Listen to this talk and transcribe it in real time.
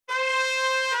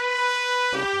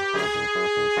Buenos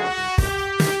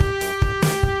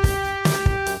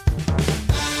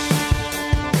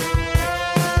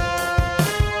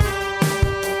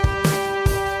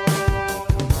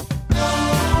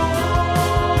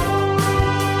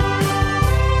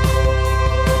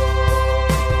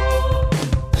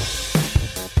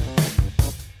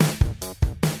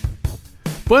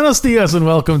dias and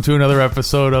welcome to another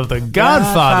episode of the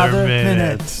Godfather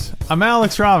Minute. I'm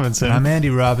Alex Robinson. And I'm Andy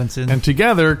Robinson. And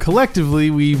together, collectively,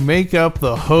 we make up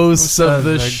the hosts of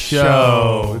the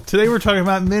show. Today we're talking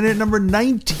about minute number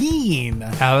 19.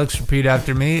 Alex, repeat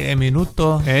after me. E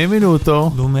minuto. E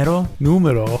minuto.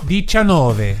 Numero.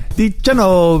 19.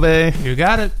 19. You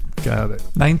got it. Got it.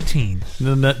 19.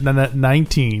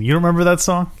 19. You don't remember that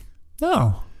song?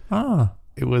 No. Oh.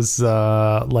 It was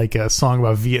like a song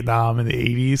about Vietnam in the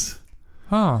 80s.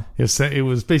 Huh. It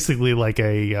was basically like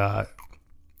a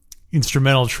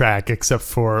instrumental track, except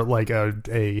for like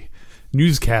a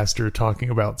newscaster talking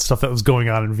about stuff that was going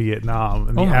on in Vietnam.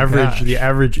 And the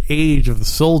average age of the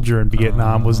soldier in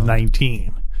Vietnam was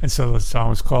 19. And so the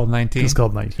song was called 19? It's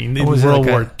called 19. In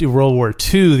World War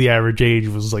II, the average age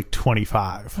was like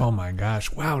 25. Oh my gosh.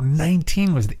 Wow,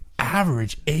 19 was the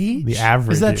average age? The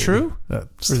average. Is that age. true? Or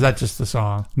is that just the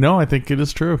song? No, I think it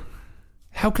is true.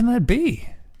 How can that be?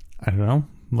 I don't know.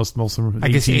 Most of them I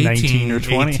guess 19 or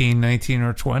 20. 18, 19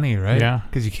 or 20, right? Yeah.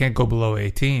 Because you can't go below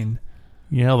 18.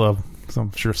 Yeah,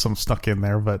 I'm sure some stuck in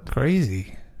there, but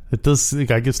crazy. It does.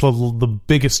 I guess the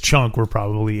biggest chunk were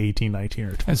probably 18, 19, or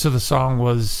 20. And so the song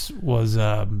was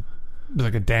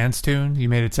like a dance tune. You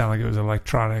made it sound like it was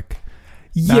electronic.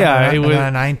 Yeah, it was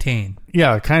 19.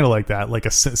 Yeah, kind of like that. Like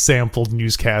a sampled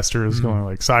newscaster is going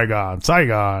like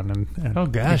Saigon, and oh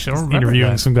gosh, I don't remember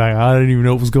interviewing that. some guy. I didn't even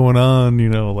know what was going on. You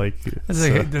know, like that's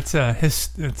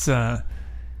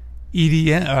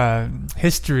EDM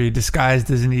history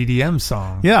disguised as an EDM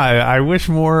song. Yeah, I wish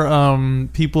more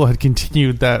people had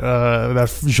continued that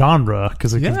genre,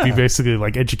 because it could be basically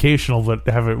like educational, but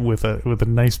have it with a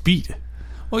nice beat.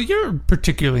 Well, you're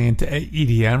particularly into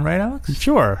EDM, right, Alex?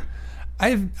 Sure.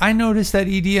 I noticed that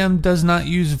EDM does not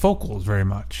use vocals very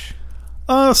much.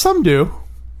 Some do.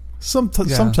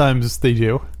 Sometimes they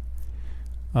do.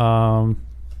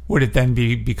 Would it then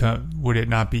would it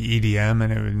not be EDM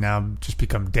and it would now just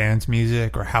become dance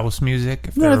music or house music?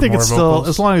 If I think it's vocals? still,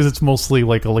 as long as it's mostly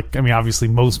like I mean, obviously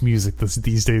most music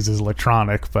these days is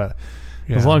electronic, but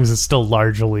as long as it's still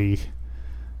largely,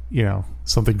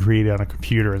 something created on a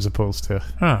computer as opposed to.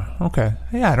 Oh, okay.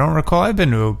 Yeah, I don't recall. I've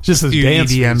been to just as few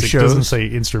dance EDM music. shows. It doesn't say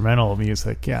instrumental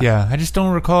music. Yeah. Yeah, I just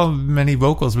don't recall many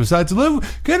vocals besides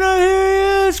 "Can I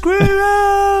hear you scream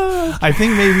out?" I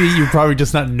think maybe you probably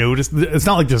just not noticed. It's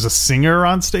not like there's a singer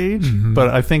on stage, but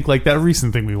I think like that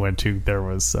recent thing we went to, there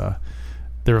was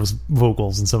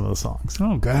vocals in some of the songs.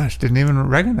 Oh gosh, didn't even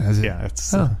recognize it. Yeah, it's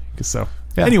so.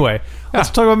 Yeah. Anyway, let's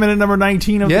talk about minute number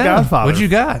 19 of The Godfather. What you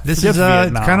got? This is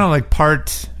kind of like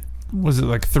was it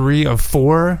like 3 of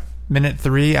 4? Minute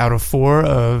 3 out of 4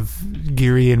 of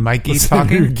Geary and Mikey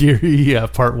talking? Geary,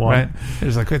 part 1. Right?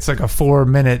 It's like a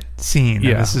 4-minute scene.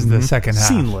 Yeah. This is the second half.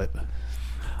 Scene-lit.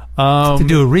 To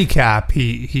do a recap,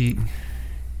 he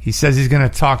says he's going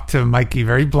to talk to Mikey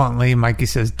very bluntly. Mikey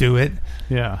says, do it.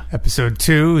 Yeah. Episode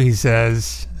 2, he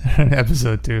says,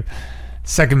 episode 2.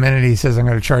 Second minute, he says, I'm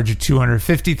going to charge you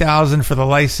 $250,000 for the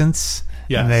license.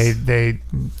 Yes. And they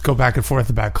go back and forth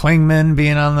about Klingman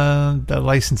being on the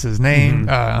license's name,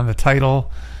 on the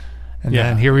title. And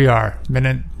then here we are,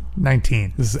 minute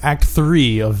 19. This is Act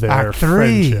 3 of their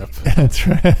friendship. That's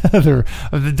right.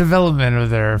 Of the development of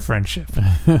their friendship.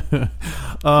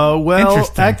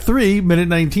 Act 3, minute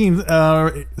 19,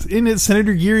 in it,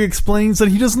 Senator Geary explains that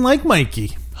he doesn't like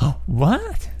Mikey.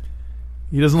 What?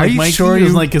 He doesn't like Mikey. He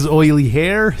doesn't like his oily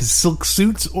hair, his silk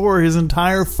suits, or his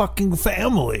entire fucking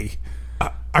family.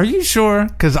 Are you sure?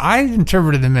 Because I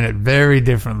interpreted the minute very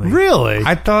differently. Really?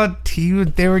 I thought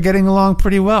they were getting along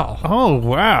pretty well. Oh,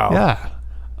 wow. Yeah.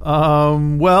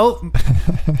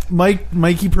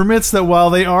 Mikey permits that while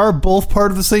they are both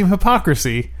part of the same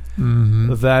hypocrisy,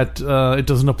 that it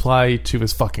doesn't apply to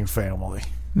his fucking family.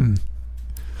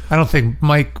 I don't think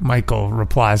Michael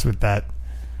replies with that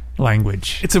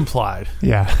language. It's implied.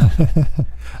 Yeah.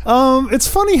 It's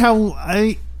funny how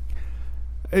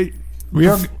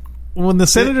when the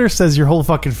senator says your whole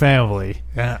fucking family,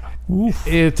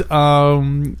 it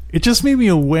just made me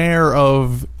aware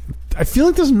of. I feel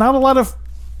like there's not a lot of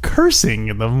cursing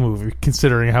in the movie,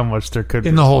 considering how much there could be.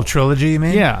 In the whole trilogy, you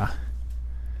mean? Yeah.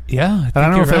 Yeah. I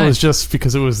don't know if it was just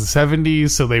because it was the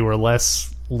 70s, so they were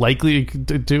less likely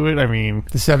to do it. I mean,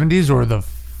 the 70s or the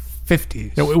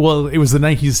 50s? Well, it was the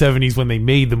 1970s when they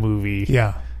made the movie.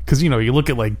 Yeah. Because, you look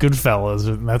at like Goodfellas,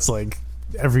 and that's like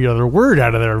every other word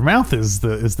out of their mouth is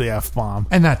the F-bomb.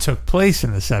 And that took place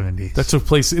in the 70s. That took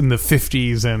place in the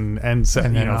 50s and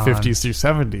 50s through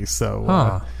 70s.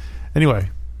 So anyway.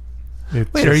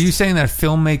 Wait, are you saying that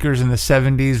filmmakers in the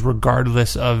 70s,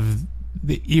 regardless of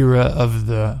the era of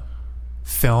the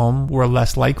film, were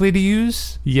less likely to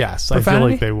use Yes, profanity? I feel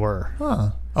like they were.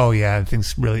 Huh. Oh, yeah,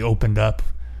 things really opened up.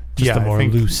 Just the more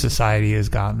loose society has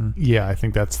gotten. Yeah, I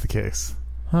think that's the case.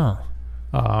 Huh.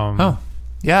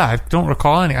 Yeah, I don't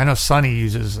recall any. I know Sonny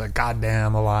uses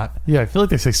goddamn a lot. Yeah, I feel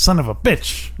like they say son of a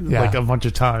bitch like a bunch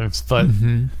of times. But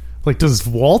like, does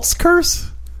Waltz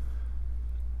curse?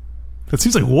 It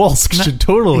seems like Waltz should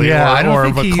totally, or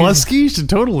McCluskey should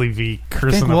totally be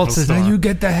cursing. I think Waltz says, "Now you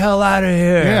get the hell out of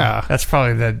here." Yeah, that's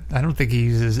probably I don't think he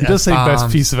uses. He does say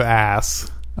best piece of ass.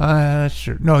 That's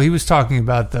true. No, he was talking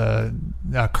about the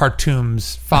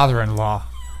Khartoum's father-in-law.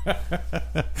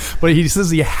 But he says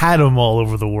he had them all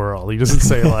over the world. He doesn't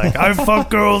say like I fuck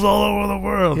girls all over the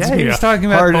world. Yeah, he was talking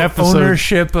about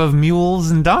ownership of mules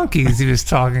and donkeys. He was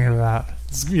talking about.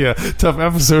 Yeah, tough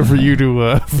episode for you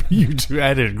to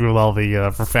edit with all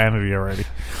the profanity already.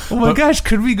 Oh my gosh,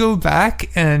 could we go back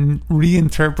and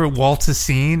reinterpret Waltz's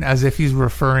scene as if he's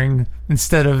referring,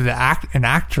 instead of an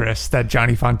actress, that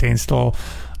Johnny Fontaine stole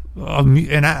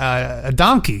a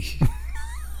donkey?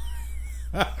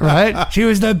 Right? She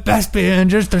was the best man,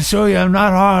 just to show you I'm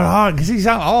not hard, because he's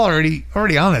already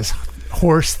on this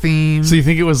horse theme. So you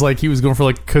think it was like he was going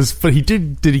for but he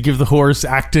did he give the horse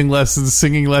acting lessons,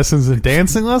 singing lessons, and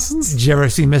dancing lessons? Did you ever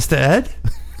see Mr. Ed?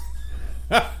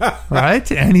 Right?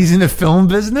 And he's in the film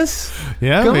business?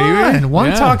 Yeah, Come maybe.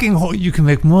 on. Talking horse. You can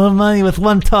make more money with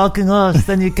one talking horse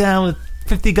than you can with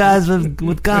 50 guys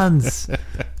with guns.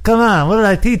 Come on, what did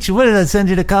I teach you? What did I send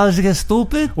you to college to get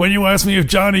stupid? When you asked me if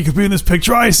Johnny could be in this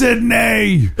picture, I said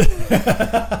nay.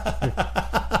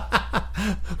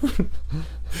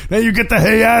 Now you get the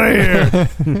hay out of here.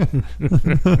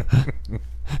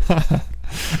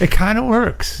 It kind of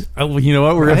works. You know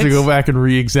what? We're going to have to go back and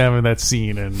re-examine that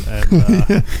scene. And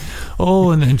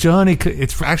and then Johnny,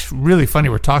 it's actually really funny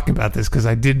we're talking about this because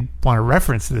I did want to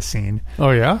reference this scene.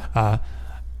 Oh, yeah?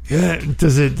 Yeah,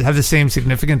 does it have the same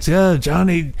significance? Yeah,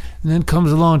 Johnny, and then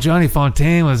comes along Johnny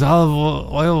Fontaine with his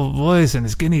olive oil voice and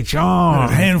his skinny charm.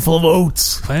 And a handful of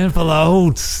oats.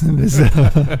 And his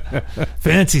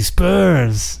fancy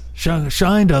spurs.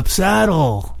 Shined up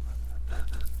saddle.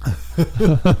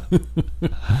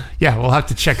 Yeah, we'll have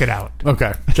to check it out.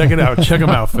 Okay, check it out. Check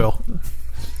them out, Phil.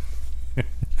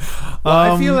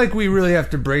 I feel like we really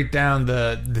have to break down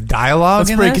the dialogue.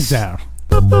 Let's break it down.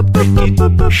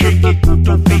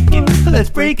 Let's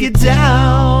break it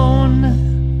down.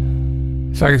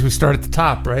 So I guess we start at the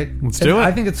top, right? Let's do it.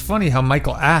 I think it's funny how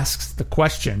Michael asks the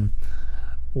question,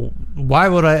 why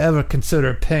would I ever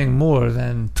consider paying more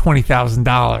than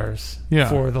 $20,000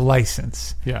 for the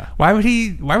license? Yeah. Why would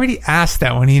he ask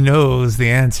that when he knows the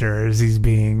answer is he's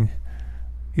being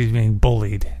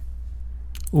bullied?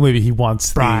 Well, maybe he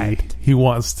wants bribed. He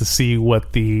wants to see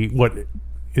what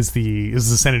is the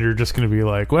senator just going to be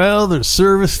like, well, there's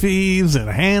service fees and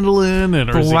handling and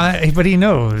but he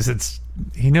knows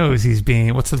he's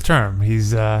being, what's the term?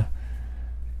 He's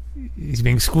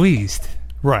being squeezed.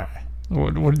 Right.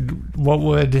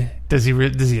 Does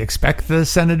he expect the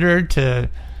senator to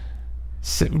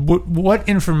what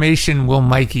information will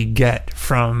Mikey get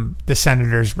from the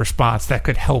senator's response that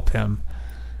could help him?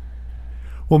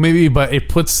 Well, maybe, but it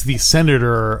puts the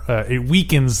senator, it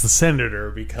weakens the senator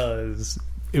because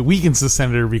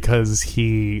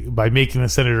he, by making the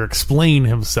senator explain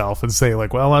himself and say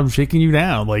like, well, I'm shaking you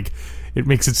down, like it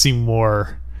makes it seem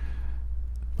more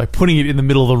like putting it in the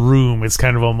middle of the room. It's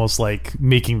kind of almost like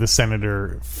making the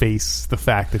senator face the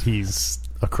fact that he's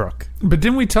a crook. But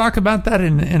didn't we talk about that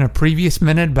in a previous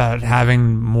minute about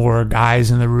having more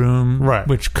guys in the room, right?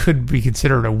 Which could be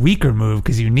considered a weaker move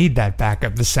because you need that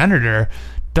backup. The senator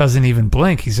doesn't even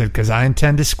blink. He said, because I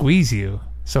intend to squeeze you.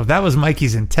 So if that was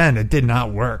Mikey's intent, it did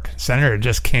not work. Senator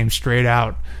just came straight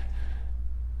out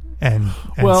and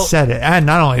said it. And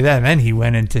not only that, then he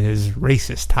went into his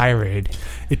racist tirade.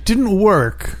 It didn't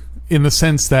work in the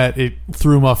sense that it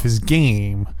threw him off his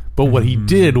game, but what he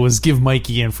did was give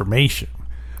Mikey information,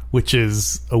 which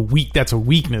is that's a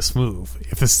weakness move.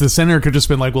 If the senator could just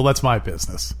been like, well, that's my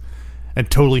business, and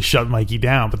totally shut Mikey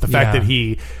down. But the fact that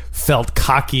he felt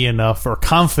cocky enough or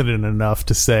confident enough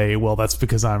to say, well, that's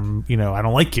because I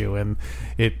don't like you. And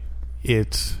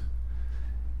it's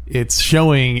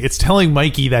telling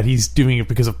Mikey that he's doing it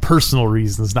because of personal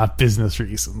reasons, not business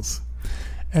reasons.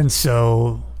 And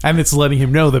it's letting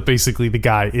him know that basically the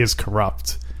guy is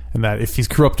corrupt And that if he's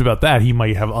corrupt about that, he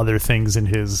might have other things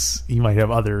he might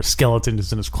have other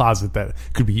skeletons in his closet that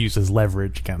could be used as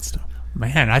leverage against him.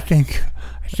 Man, I think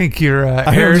you're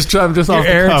I'm just you're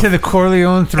heir to the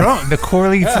Corleone throne. The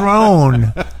Corley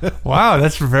throne. Wow,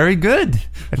 that's very good.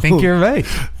 I think you're right.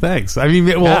 Thanks. I mean,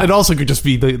 well, it also could just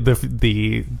be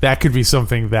the that could be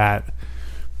something that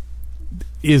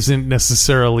isn't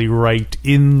necessarily right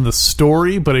in the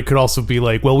story, but it could also be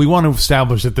like, well, we want to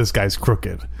establish that this guy's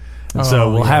crooked. And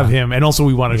so we'll have him, and also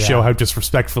we want to show how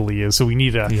disrespectful he is. So we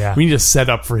need a set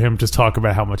up for him to talk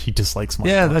about how much he dislikes Mikey.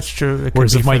 Yeah, that's true.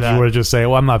 Whereas if Mikey were to just say,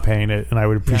 "Well, I'm not paying it, and I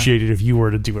would appreciate it if you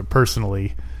were to do it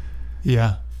personally."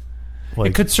 Yeah,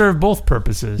 it could serve both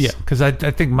purposes. Yeah, because I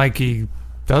think Mikey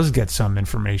does get some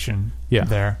information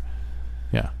there.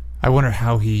 Yeah, I wonder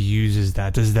how he uses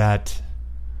that. Is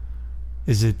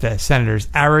it the senator's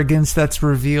arrogance that's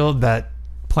revealed that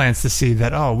plans to see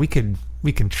that we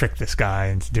can trick this guy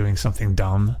into doing something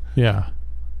dumb. Yeah.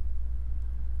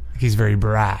 He's very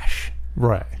brash.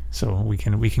 Right. So we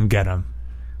can get him.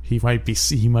 He might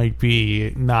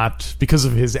be not, because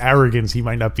of his arrogance, he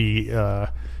might not be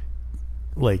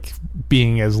like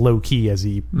being as low key as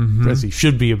he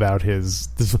should be about his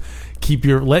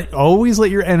always let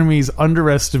your enemies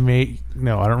underestimate.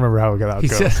 No, I don't remember how it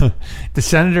goes. The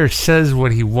senator says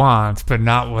what he wants, but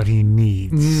not what he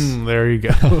needs. There you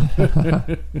go.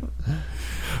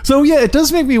 So yeah, it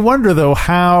does make me wonder though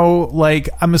how, like,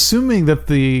 I'm assuming that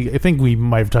I think we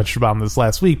might have touched upon this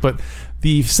last week, but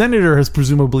the senator has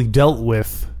presumably dealt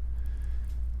with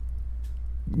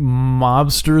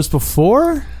mobsters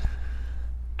before.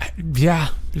 Yeah.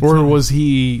 Or is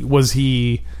he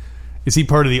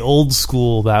part of the old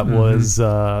school that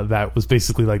was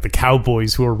basically like the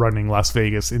cowboys who were running Las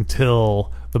Vegas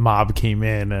until the mob came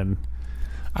in? And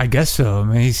I guess so. I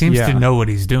mean, he seems to know what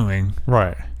he's doing.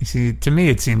 Right. You see, to me,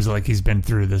 it seems like he's been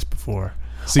through this before.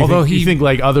 So you think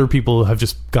like other people have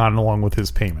just gone along with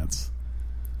his payments?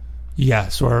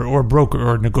 Yes, or broker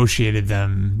or negotiated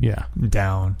them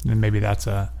down, and maybe that's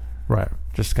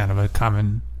just kind of a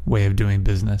common way of doing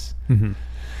business. Mm-hmm.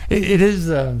 It is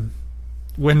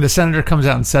when the senator comes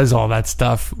out and says all that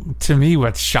stuff. To me,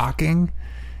 what's shocking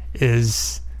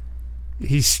is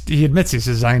he admits, he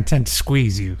says, "I intend to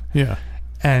squeeze you." Yeah.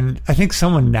 And I think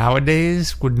someone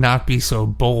nowadays would not be so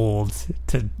bold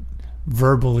to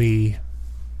verbally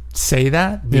say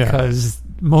that, because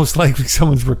most likely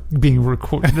someone's being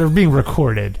recorded. They're being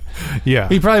recorded. Yeah,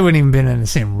 he probably wouldn't even been in the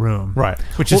same room. Right,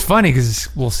 which is funny because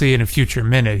we'll see in a future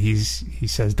minute he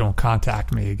says, "Don't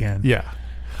contact me again." Yeah,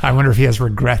 I wonder if he has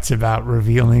regrets about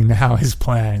revealing now his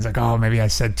plan. He's like, "Oh, maybe I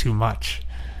said too much."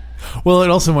 Well, it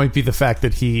also might be the fact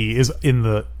that he is in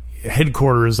the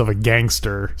headquarters of a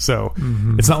gangster, so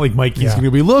it's not like Mikey's going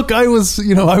to be, "Look, I was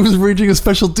arranging a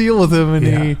special deal with him,"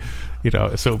 and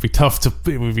so it'd be tough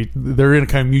they're in a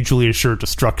kind of mutually assured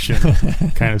destruction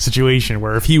kind of situation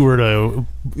where if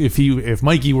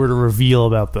Mikey were to reveal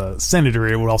about the senator,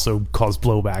 it would also cause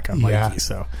blowback on Mikey.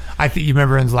 So I think you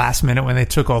remember in the last minute when they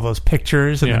took all those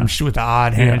pictures and them with the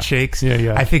odd handshakes.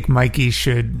 I think Mikey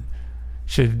should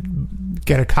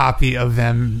get a copy of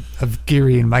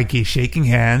Geary and Mikey shaking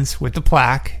hands with the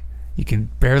plaque. You can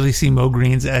barely see Mo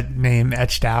Green's name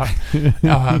etched out,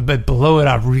 but blow it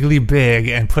up really big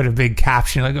and put a big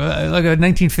caption like a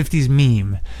 1950s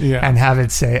meme, and have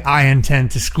it say, "I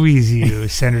intend to squeeze you,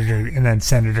 Senator," and then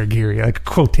Senator Geary, like a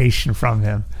quotation from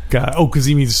him. God, because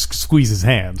he means squeeze his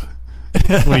hand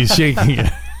when he's shaking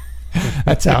it.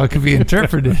 That's how it could be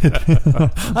interpreted.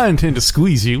 "I intend to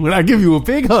squeeze you when I give you a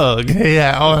big hug."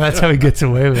 Yeah. Oh, that's how he gets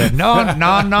away with it. No.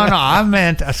 I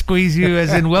meant I squeeze you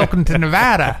as in welcome to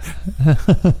Nevada.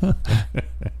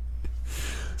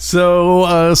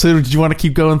 So do you want to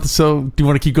keep going? Do you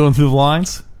want to keep going through the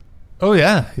lines? Oh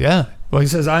yeah. Well, he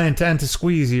says, "I intend to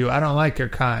squeeze you. I don't like your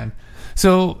kind."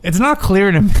 So it's not clear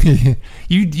to me.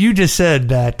 You just said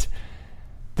that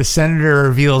the senator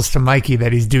reveals to Mikey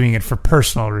that he's doing it for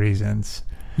personal reasons.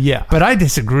 Yeah. But I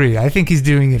disagree. I think he's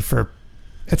doing it for...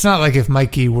 It's not like if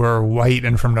Mikey were white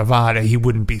and from Nevada, he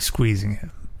wouldn't be squeezing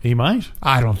him. He might.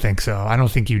 I don't think so. I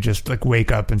don't think you just like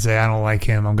wake up and say, "I don't like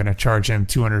him, I'm going to charge him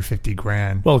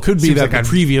 $250,000. Well, it could be that the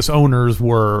previous owners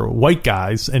were white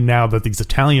guys, and now that these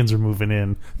Italians are moving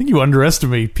in, I think you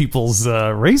underestimate people's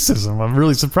racism. I'm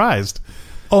really surprised.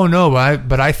 Oh, no,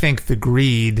 but I think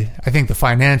the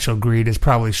financial greed is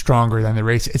probably stronger than the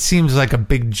race. It seems like a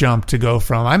big jump to go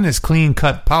from, "I'm this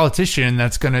clean-cut politician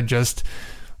that's going to just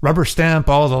rubber stamp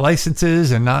all the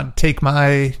licenses and not take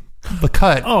the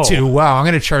cut," to, "Wow, I'm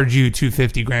going to charge you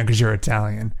 $250,000 because you're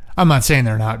Italian." I'm not saying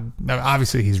they're not.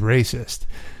 Obviously, he's racist.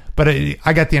 But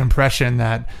I got the impression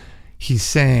that he's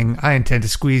saying, I intend to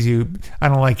squeeze you. I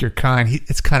don't like your kind.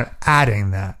 It's kind of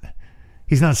adding that.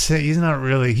 He's not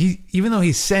really, even though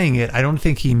he's saying it, I don't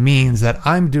think he means that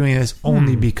I'm doing this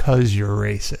only because you're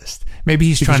racist. Maybe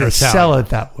he's trying to sell it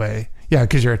that way. Yeah,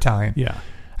 because you're Italian. Yeah.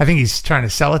 I think he's trying to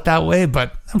sell it that way,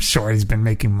 but I'm sure he's been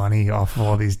making money off of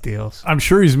all these deals. I'm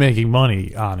sure he's making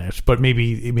money on it, but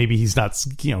maybe he's not,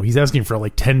 he's asking for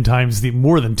like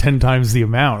more than 10 times the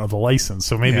amount of the license.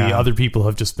 So maybe other people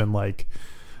have just been like,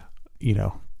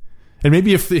 and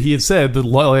maybe if he had said the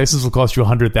license will cost you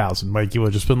 $100,000, Mikey would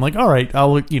have just been like, all right,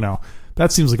 I'll,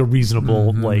 that seems like a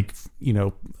reasonable,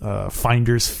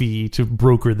 finder's fee to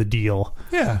broker the deal.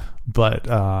 Yeah.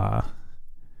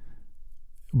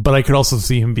 But I could also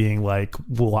see him being like,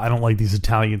 well, I don't like these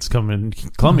Italians coming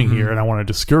here, and I want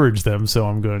to discourage them, so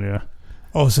I'm going to...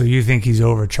 Oh, so you think he's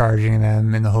overcharging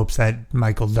them in the hopes that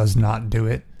Michael does not do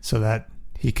it so that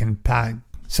he can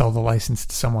sell the license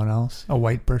to someone else, a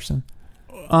white person?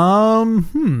 Well,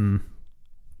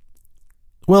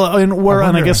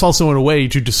 and I guess also in a way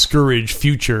to discourage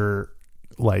future,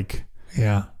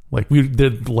 Yeah. If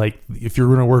you're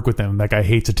going to work with him, that guy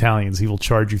hates Italians. He will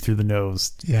charge you through the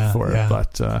nose for it.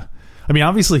 But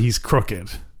obviously he's crooked.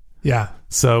 Yeah.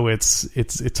 So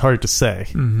it's hard to say.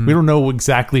 Mm-hmm. We don't know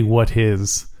exactly what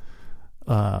his,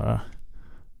 how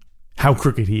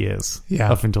crooked he is.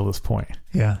 Up until this point.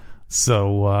 Yeah.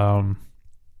 So,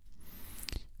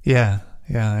 yeah,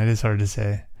 it is hard to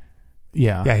say.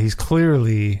 Yeah. Yeah. He's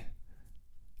clearly,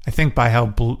 I think by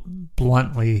how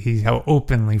bluntly, how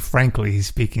openly, frankly he's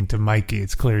speaking to Mikey,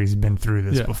 it's clear he's been through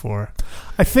this before.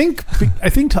 I think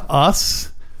to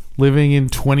us, living in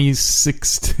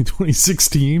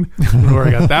 2016, where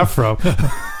I got that from,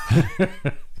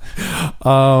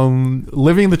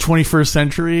 living in the 21st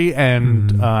century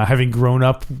and having grown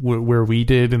up where we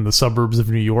did in the suburbs of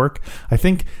New York, I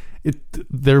think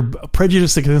their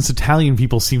prejudice against Italian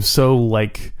people seems so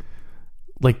like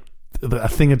a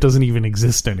thing that doesn't even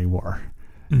exist anymore.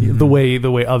 Mm-hmm. The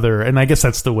way other, and I guess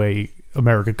that's the way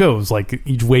America goes. Like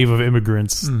each wave of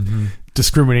immigrants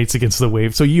discriminates against the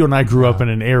wave. So you and I grew up in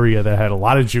an area that had a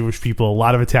lot of Jewish people, a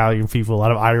lot of Italian people, a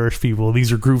lot of Irish people.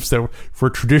 These are groups that were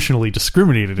traditionally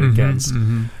discriminated against.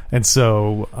 Mm-hmm. And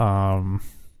so, I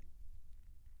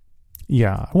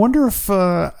wonder if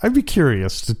I'd be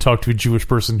curious to talk to a Jewish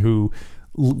person who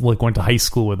went to high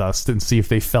school with us and see if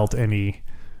they felt any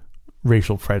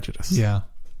racial prejudice. Yeah.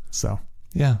 So.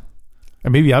 Yeah.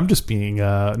 And maybe I'm just being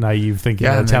naive, thinking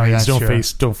that Italians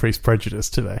don't face prejudice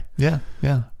today. Yeah.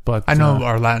 But I know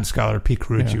our Latin scholar Pete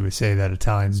Carucci would say that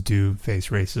Italians do face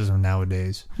racism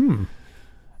nowadays. And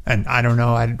I don't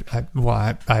know. I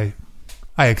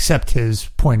accept his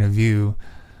point of view,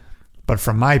 but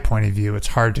from my point of view, it's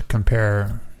hard to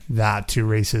compare that to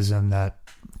racism that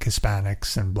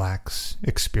Hispanics and blacks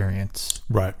experience.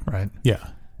 Right. Yeah.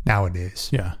 Nowadays.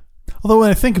 Yeah. Although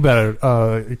when I think about it,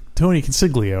 Tony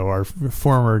Consiglio, our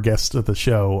former guest of the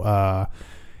show,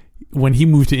 when he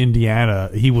moved to Indiana,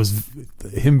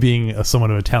 him being someone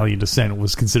of Italian descent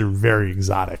was considered very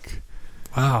exotic.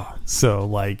 Wow.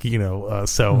 So I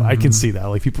can see that.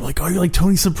 Like people are like, oh, you're like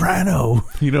Tony Soprano,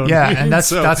 Yeah, and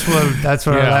that's what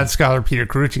that scholar Peter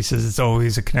Carucci says. It's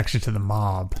always a connection to the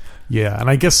mob. Yeah, and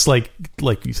I guess like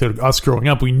you said, us growing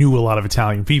up, we knew a lot of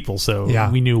Italian people, so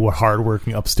we knew what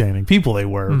hardworking, upstanding people they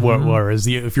were. Mm-hmm. Whereas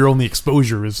if your only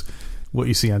exposure is what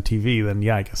you see on TV, then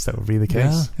I guess that would be the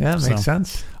case. Yeah, makes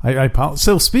sense.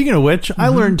 So speaking of which, I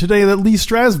learned today that Lee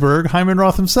Strasberg, Hyman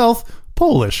Roth himself,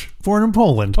 Polish, born in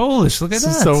Poland. Polish, look at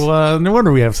that. So no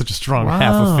wonder we have such a strong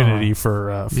half affinity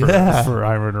for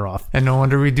Hyman Roth. And no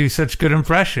wonder we do such good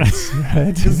impressions.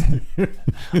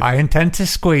 I intend to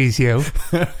squeeze you.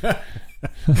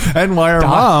 And why our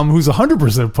mom, who's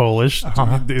 100% Polish,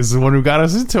 is the one who got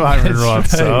us into Hyman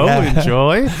Roth. Right, so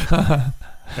enjoy.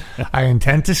 I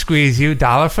intend to squeeze you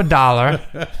dollar for dollar.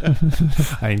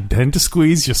 I intend to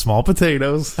squeeze your small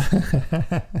potatoes.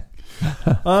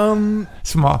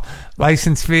 Small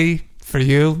license fee for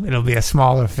you. It'll be a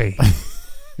smaller fee.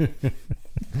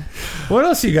 What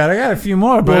else you got? I got a few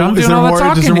more, but I'm doing all the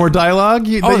talking. Is there more dialogue?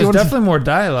 There's definitely more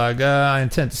dialogue. I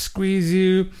intend to squeeze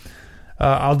you.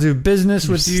 I'll do business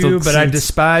with you, but I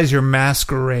despise your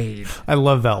masquerade. I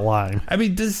love that line. I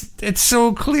mean, it's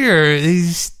so clear.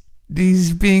 He's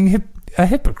being a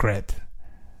hypocrite.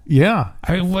 Yeah.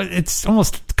 I mean, it's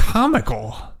almost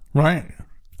comical. Right.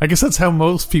 I guess that's how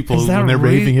most people, when they're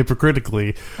behaving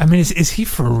hypocritically. I mean, is he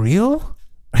for real?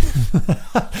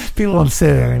 People don't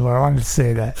say that anymore. I wanted to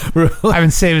say that. Really? I've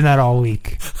been saving that all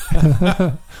week.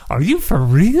 Are you for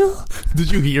real?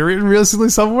 Did you hear it recently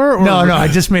somewhere? Or? No, I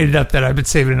just made it up that I've been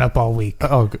saving it up all week.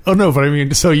 Oh no, but I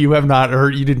mean, so you have not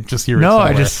heard, you didn't just hear it somewhere. No,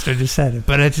 I just said it.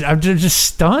 But I'm just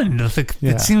stunned.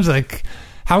 It seems like,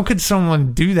 how could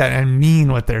someone do that and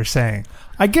mean what they're saying?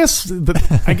 I guess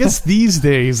these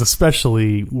days,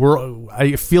 especially,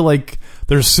 I feel like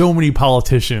there's so many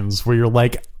politicians where you're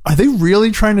like, are they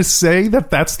really trying to say that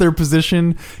that's their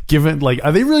position? Given, like,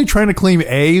 are they really trying to claim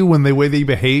A when the way they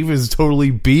behave is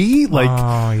totally B? Like,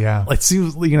 oh yeah, it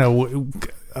seems,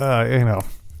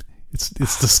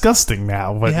 it's disgusting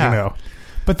now. But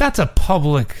but that's a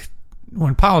public.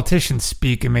 When politicians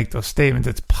speak and make those statements,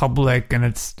 it's public and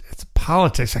it's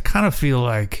politics. I kind of feel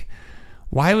like,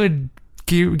 why would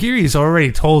Geary's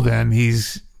already told him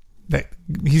he's going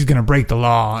to break the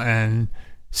law and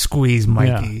squeeze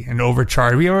Mikey and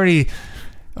overcharge. We already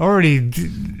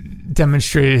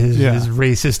demonstrated his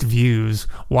racist views.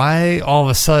 Why all of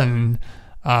a sudden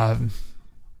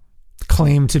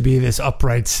claim to be this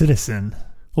upright citizen?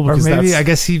 Well, or maybe I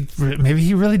guess he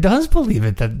really does believe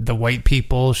it, that the white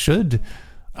people should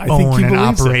own and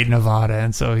operate Nevada,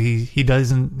 and so he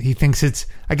thinks it's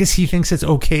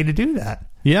okay to do that.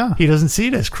 Yeah, he doesn't see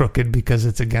it as crooked because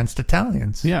it's against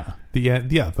Italians. Yeah, the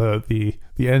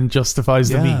end justifies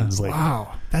the means. Like,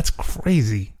 wow, that's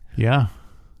crazy. Yeah,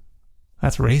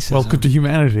 that's racism. Welcome to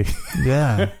humanity.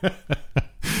 Yeah,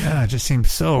 it just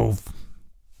seems so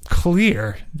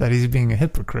clear that he's being a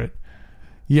hypocrite.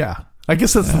 Yeah, I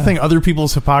guess that's the thing. Other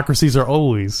people's hypocrisies are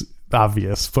always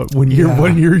obvious, but when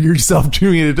you're yourself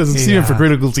doing it doesn't seem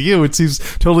hypocritical to you. It seems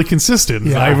totally consistent.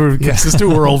 I have a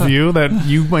consistent worldview that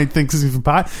you might think is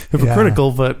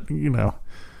hypocritical, but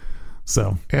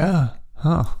so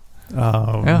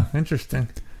interesting.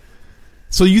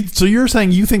 So you're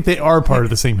saying you think they are part of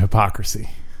the same hypocrisy?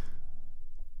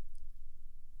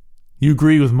 You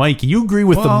agree with Mikey? You agree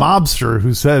with the mobster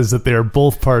who says that they're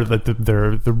both part of that?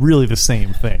 They're really the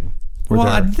same thing. Well,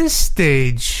 at this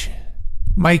stage,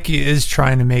 Mikey is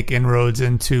trying to make inroads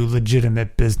into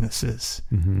legitimate businesses.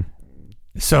 Mm-hmm.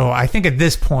 So I think at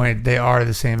this point they are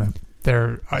the same. They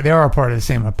are a part of the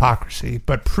same hypocrisy.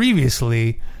 But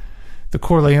previously, the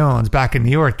Corleones back in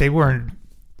New York, they weren't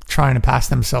trying to pass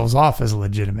themselves off as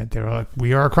legitimate. They were like,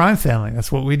 we are a crime family.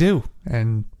 That's what we do.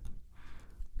 And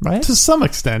right? To some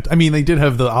extent. I mean, they did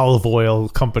have the olive oil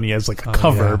company as like a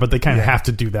cover, but they kind of have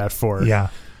to do that for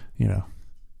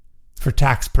for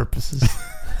tax purposes.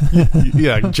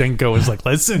 Jenko is like,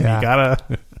 listen, you gotta.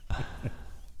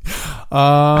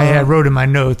 I wrote in my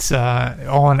notes,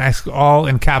 all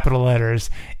in capital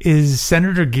letters, is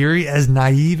Senator Geary as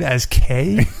naive as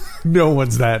K? No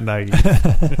one's that naive.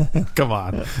 Come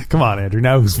on, Andrew.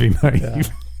 Now who's being naive? Yeah.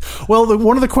 Well,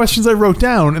 one of the questions I wrote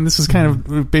down, and this is kind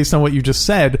of based on what you just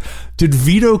said, did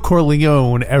Vito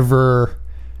Corleone ever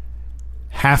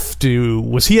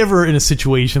was he ever in a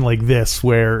situation like this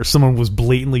where someone was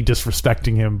blatantly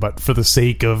disrespecting him, but for the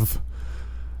sake of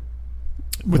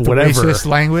whatever, racist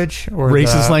language or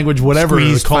whatever,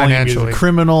 calling him a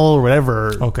criminal or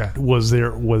whatever, how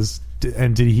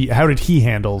did he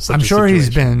handle such I'm a sure situation?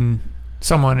 He's been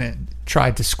someone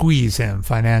tried to squeeze him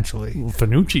financially.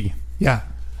 Fanucci.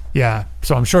 Yeah.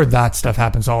 So I'm sure that stuff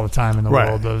happens all the time in the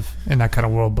world in that kind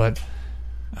of world, but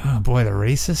oh boy, the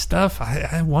racist stuff,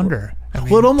 I wonder. I mean,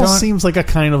 well, it almost seems like a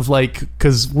kind of like,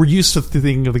 because we're used to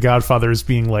thinking of the Godfather as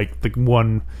being like the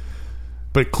one,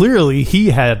 but clearly he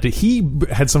had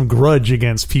some grudge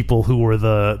against people who were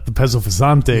the Pezzo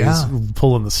Fasantes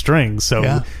pulling the strings.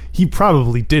 So he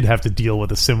probably did have to deal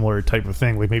with a similar type of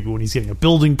thing, like maybe when he's getting a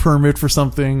building permit for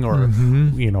something or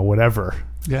whatever.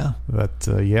 Yeah, but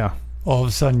all of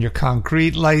a sudden your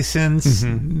concrete license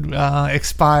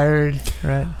expired,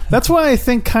 right? That's why I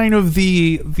think kind of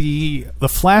the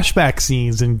flashback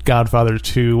scenes in Godfather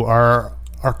 2 are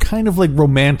kind of like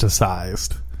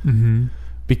romanticized,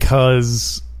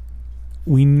 because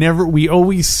we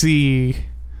always see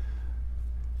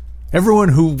everyone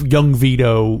who young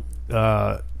Vito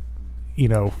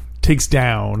takes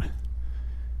down.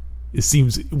 It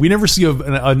seems we never see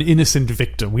an innocent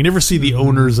victim. We never see the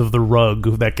owners of the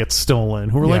rug that gets stolen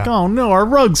who are like, "Oh no, our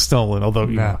rug's stolen." Although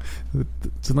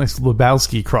it's a nice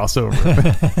Lebowski crossover.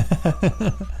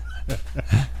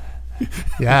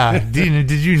 Yeah,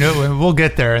 did you know? We'll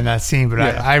get there in that scene, but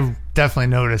I definitely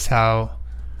noticed how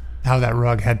that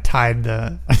rug had tied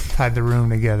the room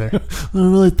together. It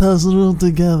really ties the room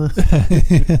together.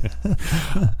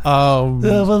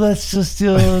 Well, that's just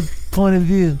your point of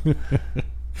view.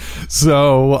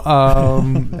 So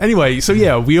anyway,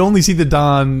 we only see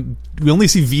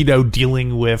Vito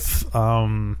dealing with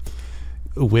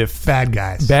bad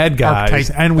guys,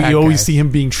 and we always see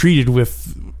him being treated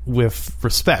with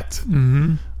respect.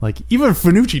 Like, even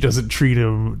Finucci doesn't treat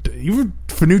him... Even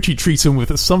Finucci treats him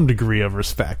with some degree of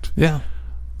respect. Yeah.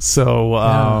 So,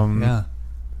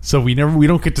 So we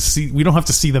don't have to see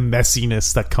the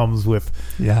messiness that comes with,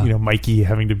 Mikey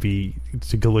having to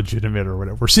go legitimate or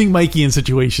whatever. We're seeing Mikey in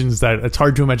situations that it's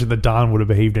hard to imagine that Don would have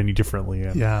behaved any differently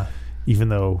in. Yeah. Even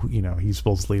though, he's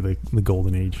supposedly the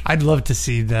golden age. I'd love to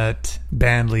see that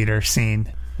band leader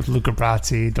scene with Luca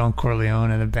Brasi, Don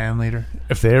Corleone, and the band leader.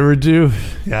 If they ever do.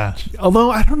 Yeah.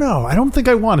 Although, I don't know. I don't think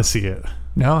I want to see it.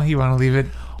 No? You want to leave it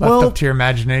left up to your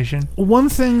imagination? One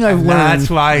thing I've learned...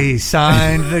 That's why he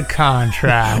signed the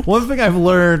contract. One thing I've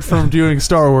learned from doing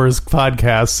Star Wars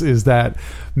podcasts is that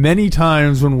many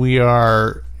times when we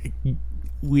are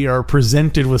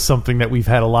presented with something that we've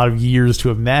had a lot of years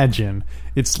to imagine,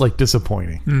 it's like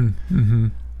disappointing. Mm-hmm.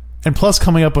 And plus,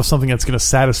 coming up with something that's going to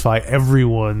satisfy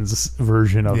everyone's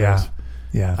version of it,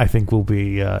 I think will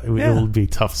be it will be a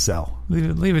tough sell.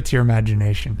 Leave it to your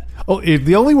imagination.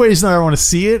 The only reason I want to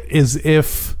see it is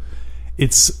if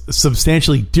it's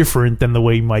substantially different than the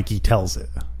way Mikey tells it.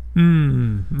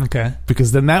 Okay.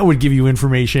 Because then that would give you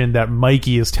information that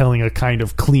Mikey is telling a kind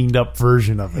of cleaned up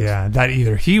version of it. Yeah, that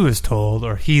either he was told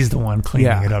or he's the one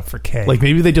cleaning it up for Kay. Like,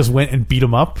 maybe they just went and beat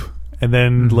him up, and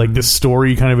then like this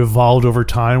story kind of evolved over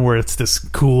time where it's this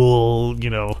cool,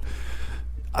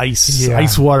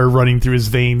 ice water running through his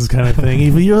veins kind of thing.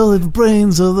 Even your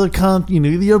brains are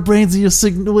your brains are your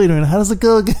signal. Wait a minute, how does it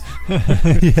go again?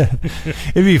 Yeah,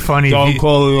 it'd be funny. Don't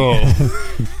call it all.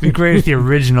 It'd be great if the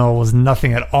original was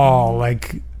nothing at all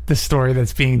like the story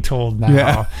that's being told now.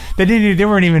 Yeah. They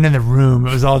weren't even in the room.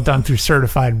 It was all done through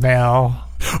certified mail.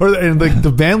 And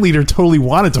the band leader totally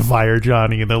wanted to fire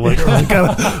Johnny, and they're like,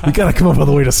 we gotta come up with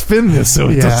a way to spin this so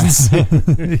it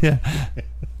doesn't. Yeah.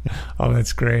 Oh,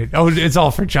 that's great. Oh, it's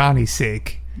all for Johnny's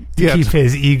sake. To keep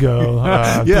his ego.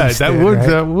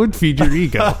 That would feed your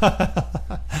ego.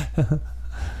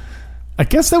 I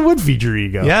guess that would feed your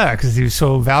ego. Yeah, because he was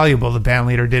so valuable, the band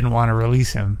leader didn't want to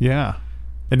release him. Yeah.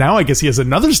 And now I guess he has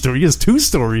another story. He has two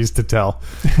stories to tell.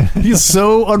 He's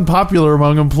so unpopular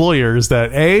among employers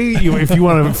that if you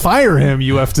want to fire him,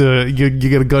 you have to you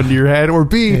get a gun to your head, or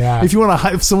B,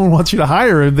 if someone wants you to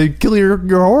hire him, they kill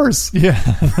your horse. Yeah,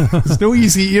 there's no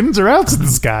easy ins or outs with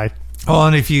this guy. Oh,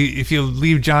 and if you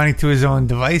leave Johnny to his own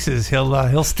devices,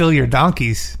 he'll steal your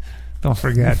donkeys. Don't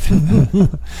forget.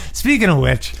 Speaking of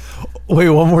which, wait,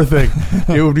 one more thing.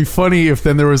 It would be funny if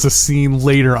then there was a scene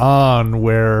later on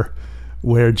where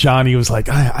Johnny was like,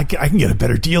 I can get a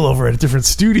better deal over at a different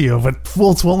studio, but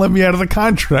Fultz won't let me out of the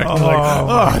contract.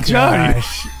 Johnny.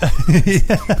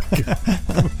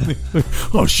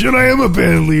 Oh, shit, I am a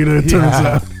band leader, it turns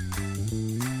out.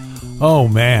 Oh,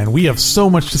 man, we have so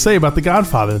much to say about The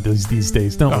Godfather these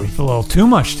days, don't we? A little too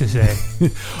much to say.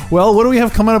 Well, what do we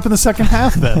have coming up in the second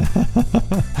half, then?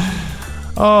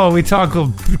 We talk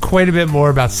quite a bit more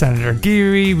about Senator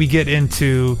Geary. We get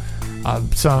into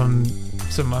some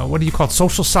what do you call it,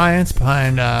 social science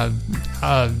behind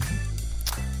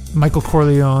Michael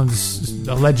Corleone's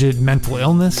alleged mental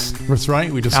illness. That's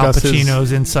right. We discuss Al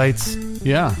Pacino's insights.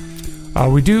 Yeah.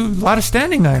 We do a lot of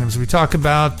standing items. We talk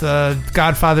about the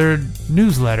Godfather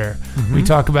newsletter. Mm-hmm. We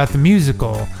talk about the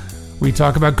musical. We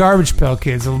talk about Garbage Pail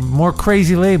Kids. More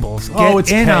crazy labels. It's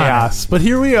chaos. But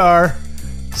here we are.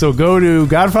 So go to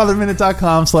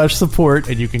godfatherminute.com/support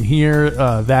and you can hear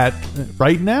that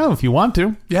right now if you want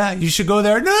to. Yeah, you should go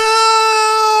there.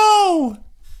 No!